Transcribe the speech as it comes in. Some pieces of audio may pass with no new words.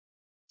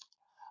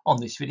On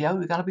this video,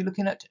 we're going to be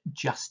looking at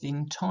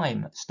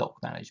just-in-time stock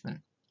management.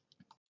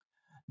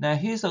 Now,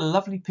 here's a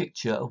lovely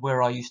picture of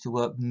where I used to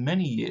work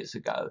many years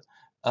ago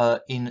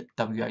in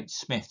WH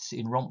Smith's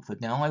in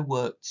Romford. Now, I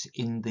worked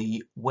in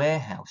the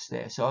warehouse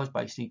there, so I was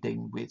basically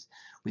dealing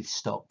with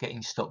stock,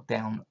 getting stock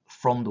down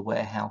from the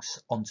warehouse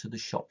onto the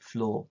shop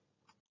floor.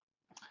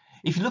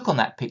 If you look on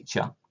that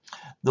picture,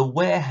 the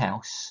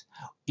warehouse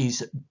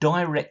is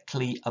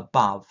directly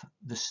above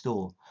the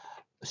store.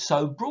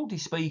 So broadly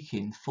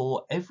speaking,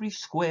 for every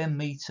square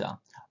metre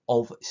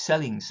of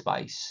selling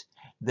space,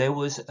 there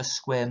was a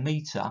square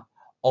metre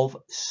of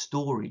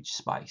storage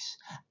space.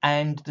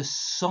 And the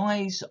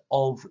size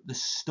of the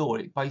store,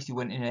 it basically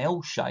went in an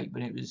L shape,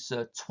 and it was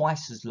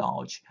twice as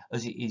large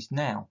as it is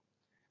now,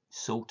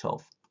 sort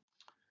of.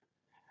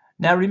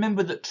 Now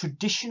remember that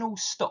traditional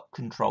stock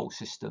control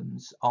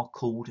systems are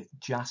called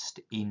just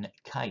in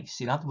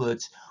case. In other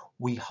words,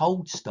 we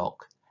hold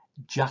stock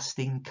just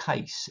in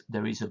case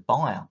there is a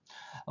buyer.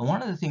 And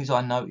one of the things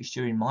I noticed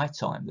during my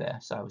time there,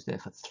 so I was there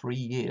for 3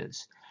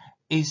 years,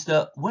 is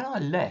that when I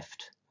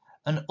left,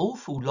 an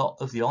awful lot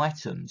of the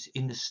items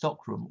in the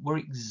stockroom were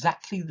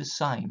exactly the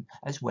same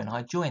as when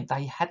I joined.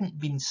 They hadn't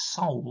been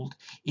sold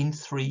in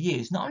 3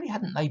 years. Not only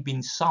hadn't they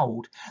been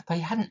sold, they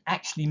hadn't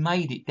actually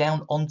made it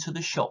down onto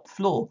the shop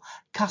floor.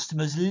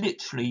 Customers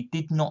literally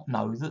did not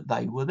know that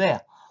they were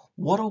there.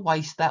 What a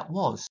waste that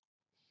was.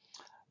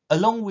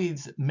 Along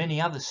with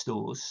many other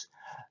stores,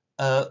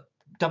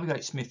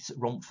 WH Smith's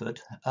Romford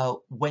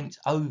went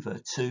over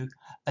to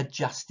a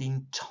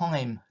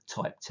just-in-time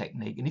type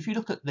technique. And if you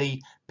look at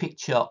the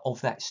picture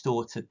of that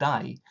store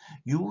today,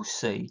 you will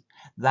see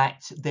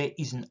that there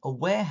isn't a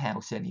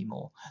warehouse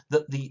anymore,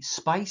 that the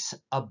space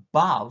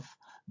above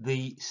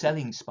the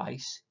selling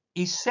space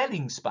is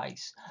selling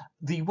space.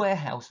 The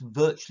warehouse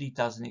virtually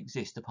doesn't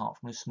exist apart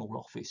from a small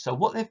office. So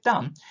what they've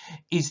done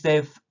is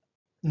they've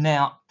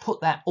now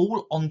put that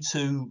all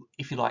onto,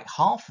 if you like,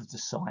 half of the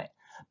site,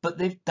 but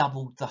they've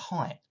doubled the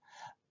height.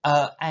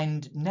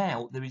 And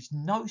now there is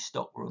no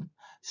stock room,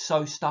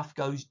 so stuff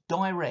goes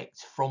direct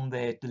from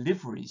their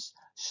deliveries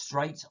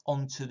straight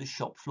onto the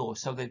shop floor.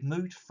 So they've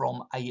moved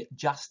from a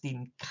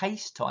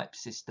just-in-case type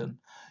system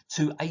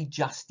to a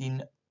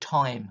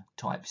just-in-time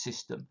type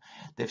system.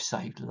 They've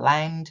saved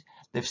land,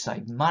 they've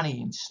saved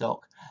money in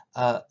stock,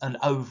 and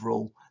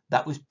overall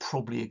that was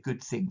probably a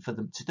good thing for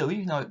them to do,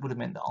 even though it would have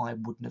meant that I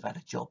wouldn't have had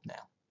a job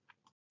now.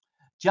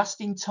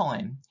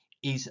 Just-in-time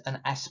is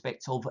an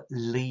aspect of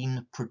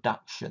lean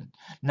production.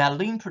 Now,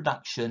 lean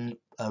production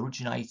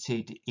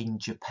originated in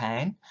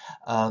Japan.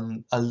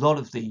 A lot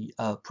of the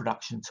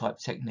production type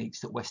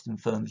techniques that Western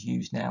firms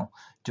use now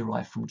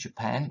derive from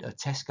Japan.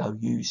 Tesco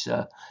use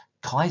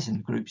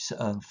Kaizen groups,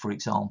 for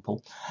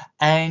example.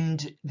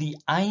 And the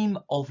aim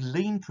of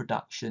lean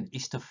production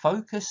is to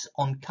focus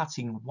on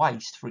cutting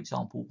waste, for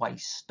example,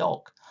 waste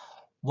stock,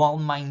 while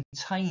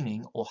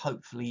maintaining or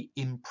hopefully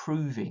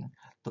improving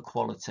the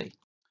quality.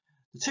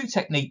 The two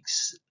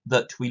techniques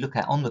that we look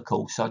at on the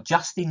course are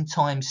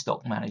just-in-time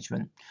stock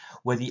management,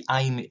 where the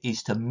aim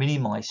is to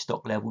minimise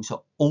stock levels at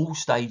all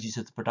stages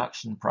of the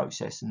production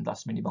process and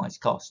thus minimise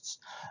costs,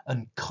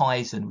 and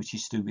Kaizen, which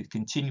is to do with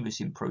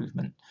continuous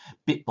improvement,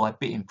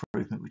 bit-by-bit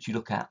improvement, which you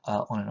look at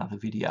on another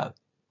video.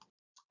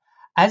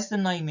 As the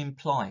name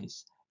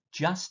implies,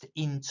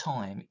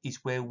 just-in-time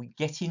is where we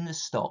get in the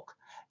stock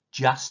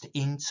just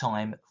in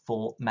time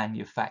for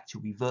manufacture.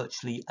 We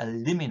virtually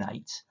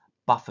eliminate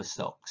buffer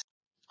stocks.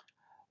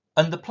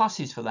 And the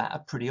pluses for that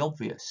are pretty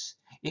obvious.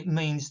 It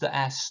means that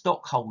our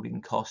stock holding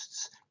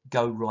costs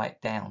go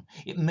right down.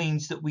 It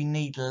means that we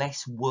need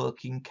less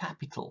working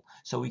capital,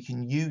 so we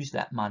can use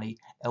that money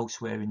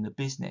elsewhere in the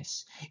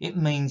business. It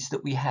means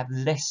that we have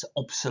less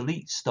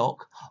obsolete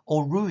stock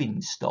or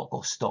ruined stock,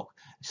 or stock,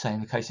 say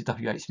in the case of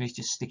WH Smith,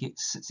 just stick it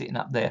sitting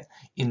up there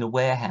in the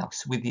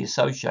warehouse with the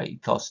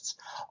associated costs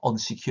on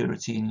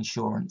security and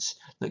insurance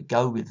that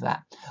go with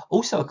that.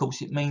 Also, of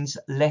course, it means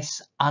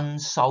less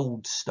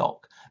unsold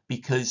stock,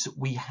 because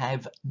we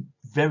have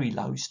very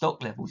low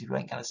stock levels. If you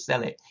ain't going to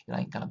sell it, it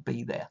ain't going to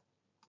be there.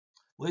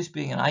 Well, this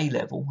being an A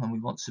level, and we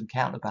want some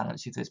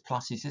counterbalance, if there's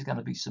pluses, there's going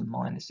to be some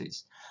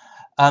minuses.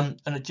 An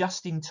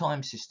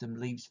just-in-time system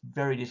leaves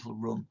very little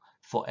room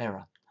for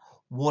error.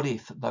 What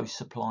if those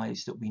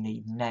supplies that we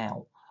need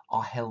now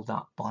are held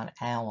up by an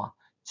hour,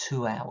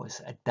 2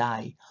 hours, a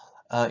day?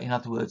 In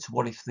other words,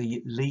 what if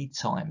the lead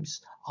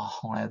times are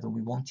higher than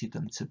we wanted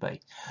them to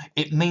be?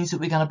 It means that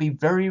we're going to be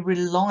very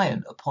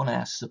reliant upon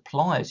our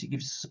suppliers. It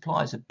gives the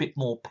suppliers a bit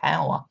more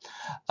power.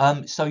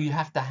 So you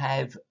have to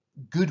have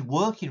good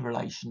working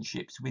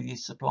relationships with your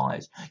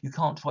suppliers. You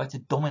can't try to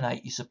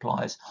dominate your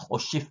suppliers or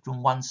shift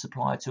from one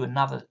supplier to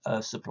another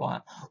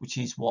supplier, which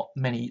is what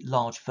many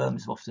large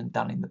firms have often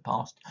done in the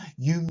past.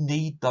 You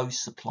need those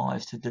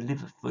suppliers to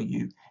deliver for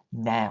you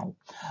now.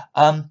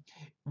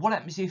 What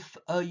happens if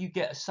you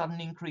get a sudden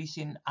increase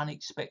in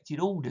unexpected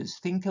orders?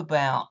 Think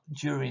about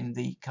during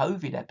the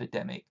COVID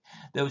epidemic,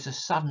 there was a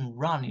sudden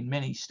run in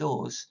many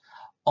stores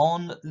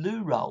on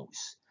loo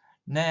rolls.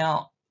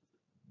 Now,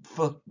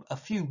 for a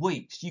few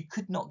weeks, you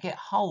could not get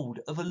hold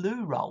of a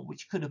loo roll,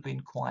 which could have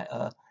been quite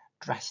a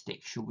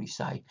drastic, shall we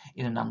say,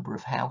 in a number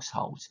of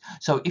households.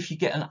 So if you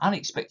get an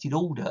unexpected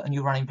order and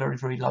you're running very,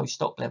 very low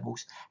stock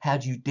levels, how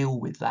do you deal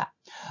with that?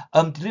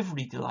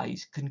 Delivery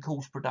delays can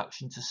cause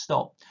production to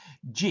stop.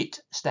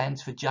 JIT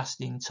stands for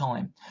just in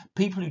time.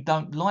 People who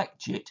don't like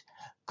JIT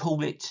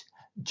call it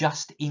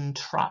just in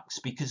trucks,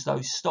 because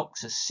those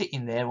stocks are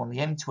sitting there on the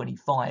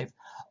M25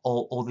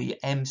 or the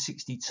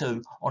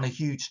M62 on a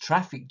huge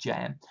traffic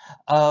jam,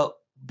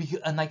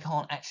 and they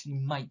can't actually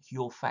make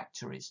your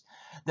factories.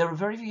 There are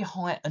very, very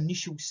high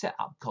initial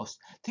setup costs.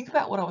 Think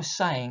about what I was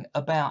saying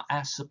about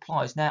our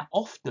suppliers. Now,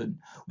 often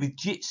with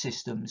JIT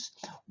systems,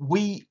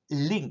 we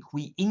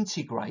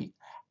integrate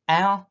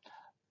our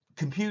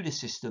computer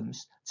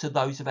systems to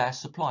those of our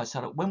suppliers,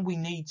 so that when we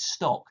need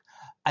stock,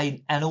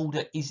 an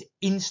order is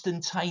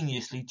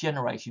instantaneously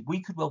generated.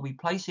 We could well be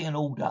placing an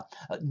order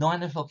at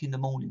 9 o'clock in the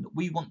morning that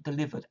we want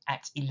delivered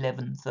at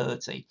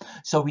 11:30.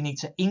 So we need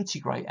to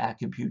integrate our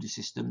computer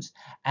systems,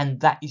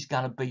 and that is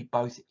going to be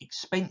both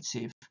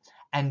expensive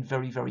and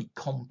very, very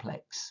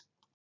complex.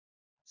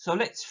 So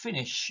let's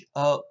finish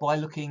by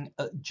looking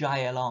at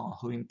JLR,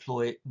 who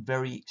employ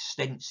very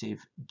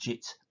extensive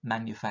JIT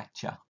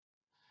manufacture.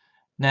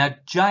 Now,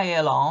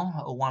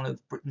 JLR are one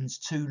of Britain's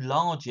two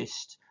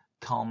largest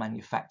car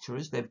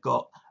manufacturers. They've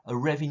got a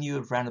revenue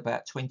of around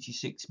about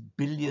 £26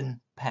 billion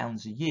a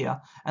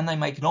year, and they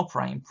make an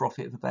operating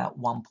profit of about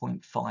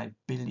 £1.5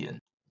 billion.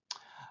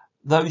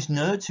 Those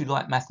nerds who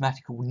like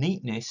mathematical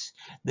neatness,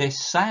 their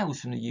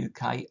sales from the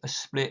UK are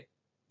split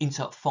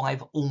into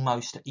 5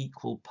 almost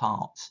equal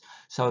parts.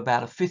 So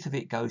about a fifth of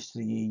it goes to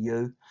the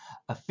EU,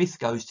 a fifth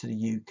goes to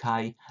the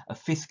UK, a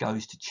fifth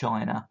goes to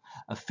China,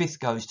 a fifth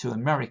goes to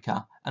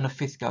America, and a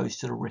fifth goes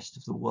to the rest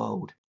of the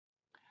world.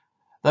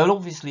 They'll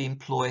obviously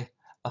employ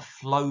a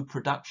flow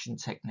production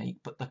technique,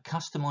 but the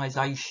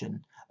customization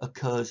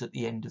occurs at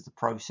the end of the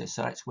process.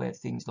 So that's where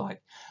things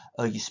like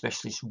your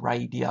specialist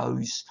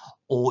radios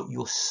or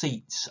your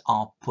seats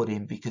are put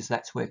in, because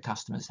that's where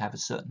customers have a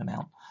certain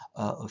amount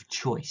of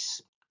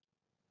choice.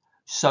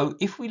 So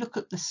if we look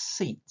at the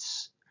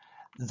seats,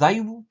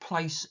 they will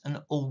place an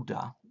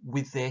order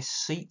with their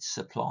seat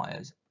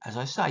suppliers, as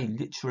I say,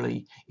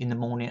 literally in the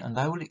morning, and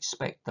they will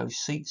expect those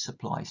seat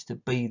supplies to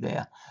be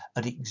there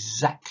at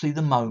exactly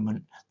the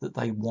moment that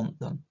they want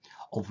them.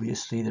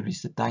 Obviously, there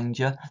is the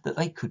danger that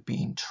they could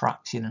be in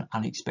trucks in an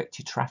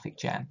unexpected traffic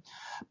jam.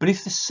 But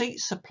if the seat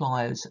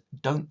suppliers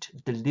don't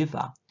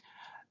deliver,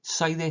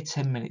 say they're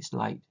 10 minutes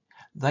late,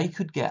 they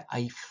could get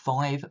a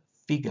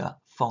 5-figure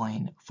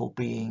fine for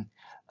being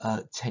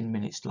 10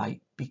 minutes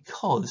late,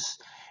 because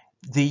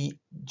the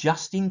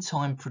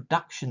just-in-time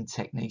production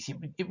techniques,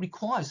 it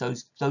requires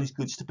those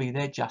goods to be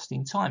there just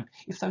in time.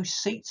 If those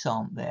seats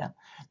aren't there,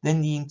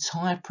 then the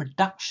entire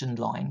production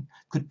line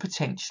could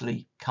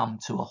potentially come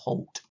to a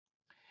halt.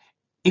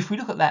 If we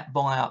look at that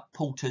via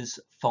Porter's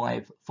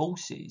 5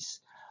 forces,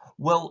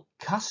 well,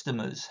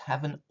 customers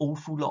have an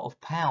awful lot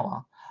of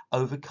power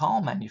over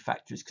car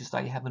manufacturers because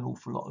they have an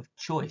awful lot of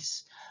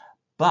choice.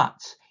 But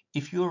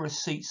if you're a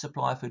seat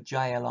supplier for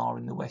JLR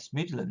in the West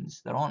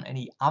Midlands, there aren't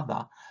any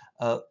other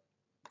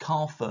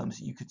car firms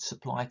that you could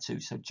supply to.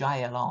 So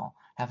JLR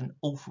have an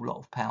awful lot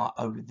of power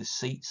over the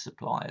seat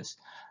suppliers,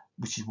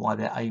 which is why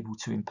they're able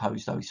to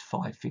impose those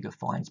 5-figure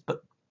fines.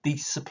 But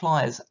these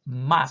suppliers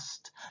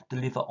must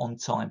deliver on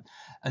time,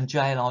 and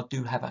JLR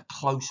do have a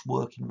close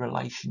working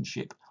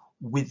relationship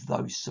with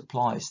those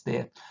suppliers.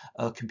 Their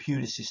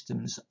computer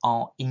systems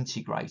are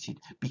integrated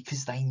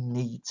because they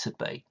need to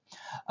be.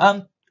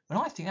 And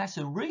I think that's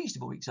a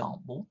reasonable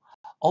example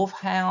of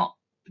how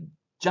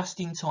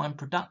just-in-time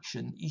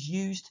production is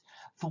used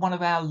for one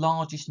of our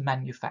largest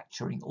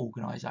manufacturing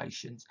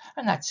organisations.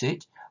 And that's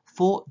it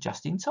for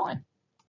Just in Time.